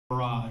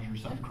Barrage or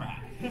some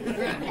crap.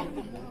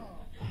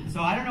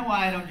 So I don't know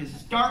why I don't just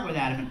start with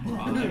Adamant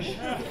Barrage.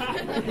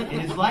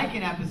 It is like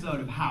an episode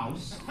of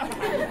House,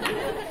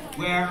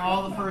 where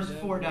all the first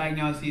 4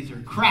 diagnoses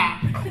are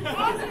crap,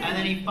 and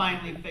then he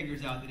finally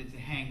figures out that it's a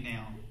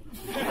hangnail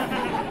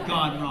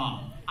gone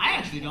wrong. I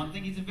actually don't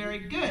think he's a very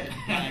good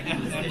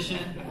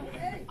diagnostician.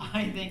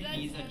 I think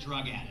he's a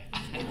drug addict.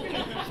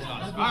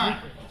 All right.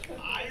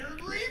 Iron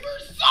Reaver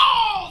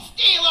Soul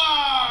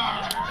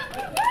Stealer!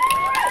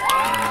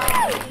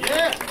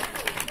 Yeah!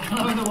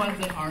 Oh, the ones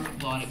that aren't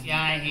applauding.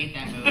 Yeah, I hate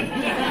that movie.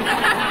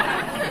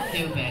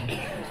 Stupid.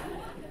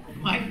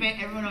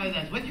 Everyone always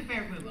asks, what's your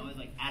favorite move? I was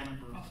like,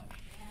 Adamant Barrage.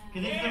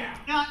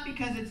 Not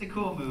because it's a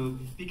cool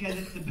move, because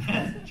it's the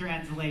best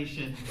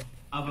translation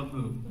of a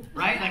move.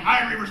 Right? Like,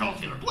 Iron Reaver Soul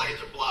Stealer,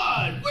 Blades of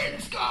Blood,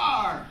 Wind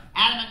Scar,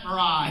 Adamant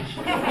Barrage.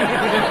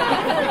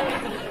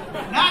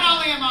 Not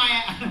only am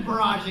I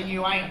barraging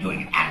you, I am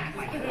doing it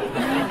adamantly.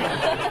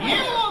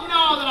 You will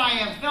know that I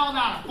have filled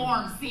out a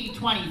Form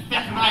C-26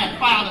 and I have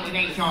filed it with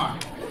HR.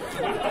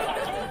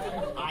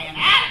 I am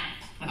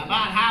adamant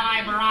about how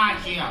I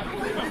barrage you.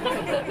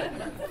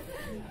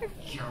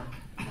 Jerk.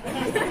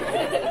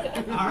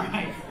 All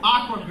right,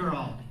 Aqua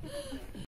Girl.